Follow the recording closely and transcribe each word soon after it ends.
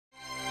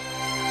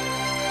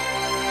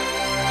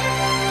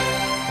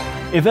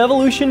If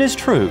evolution is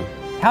true,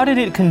 how did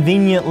it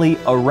conveniently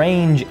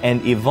arrange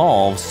and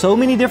evolve so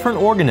many different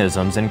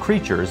organisms and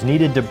creatures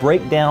needed to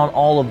break down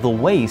all of the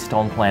waste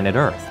on planet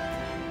Earth?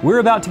 We're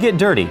about to get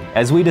dirty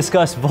as we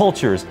discuss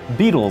vultures,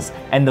 beetles,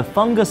 and the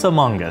fungus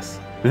among us.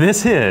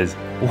 This is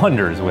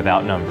Wonders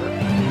Without Number.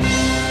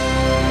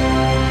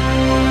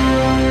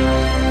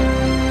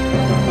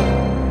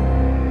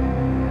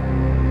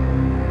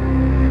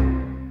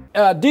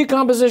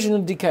 Decomposition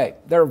and decay,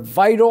 they're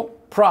vital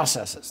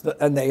processes,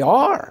 and they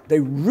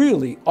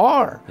really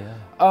are.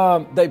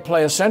 Yeah. They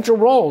play essential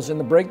roles in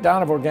the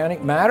breakdown of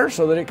organic matter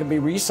so that it can be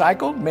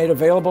recycled, made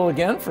available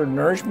again for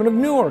nourishment of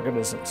new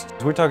organisms.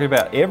 We're talking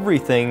about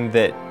everything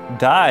that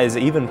dies,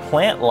 even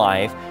plant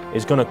life,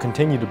 is going to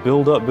continue to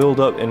build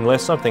up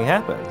unless something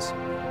happens.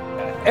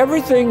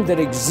 Everything that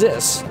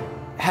exists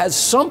has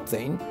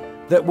something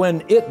that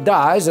when it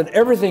dies, and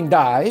everything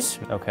dies,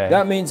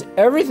 that means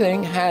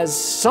everything has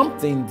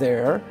something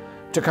there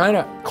to kind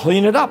of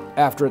clean it up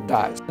after it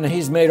dies. And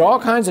he's made all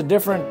kinds of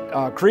different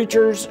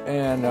creatures,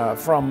 and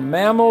from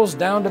mammals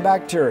down to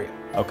bacteria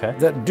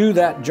that do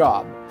that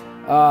job.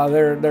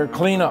 They're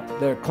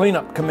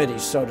cleanup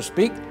committees, so to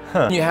speak.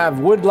 You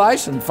have wood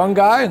lice and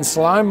fungi and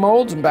slime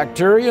molds and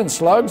bacteria and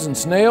slugs and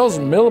snails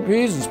and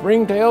millipedes and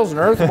springtails and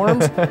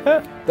earthworms.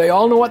 They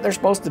all know what they're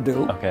supposed to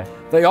do.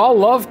 They all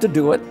love to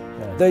do it.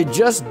 They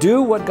just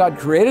do what God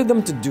created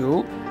them to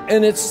do,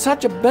 and it's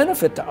such a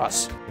benefit to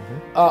us.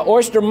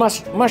 Oyster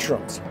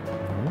mushrooms,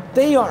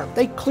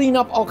 they clean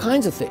up all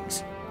kinds of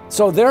things.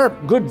 So they're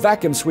good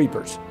vacuum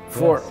sweepers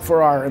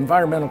for our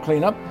environmental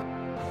cleanup.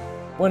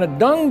 When a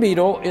dung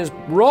beetle is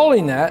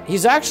rolling that,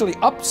 he's actually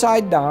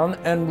upside down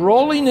and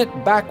rolling it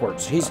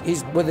backwards.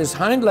 He's with his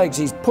hind legs,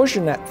 he's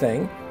pushing that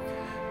thing.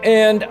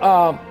 And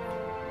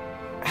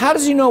how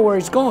does he know where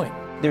he's going?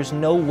 There's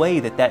no way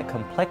that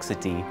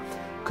complexity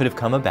could have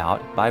come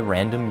about by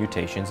random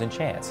mutations and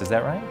chance. Is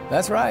that right?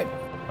 That's right.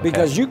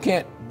 Because you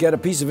can't get a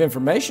piece of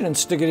information and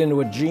stick it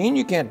into a gene.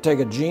 You can't take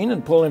a gene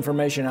and pull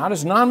information out.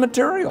 It's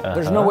non-material.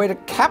 There's no way to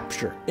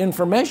capture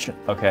information.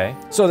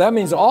 So that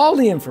means all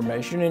the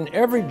information in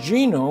every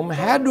genome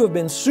had to have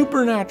been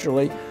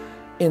supernaturally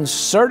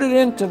inserted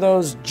into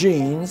those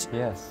genes.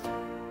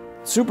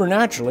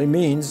 Supernaturally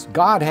means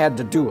God had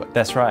to do it.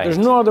 That's right. There's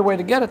no other way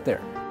to get it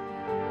there.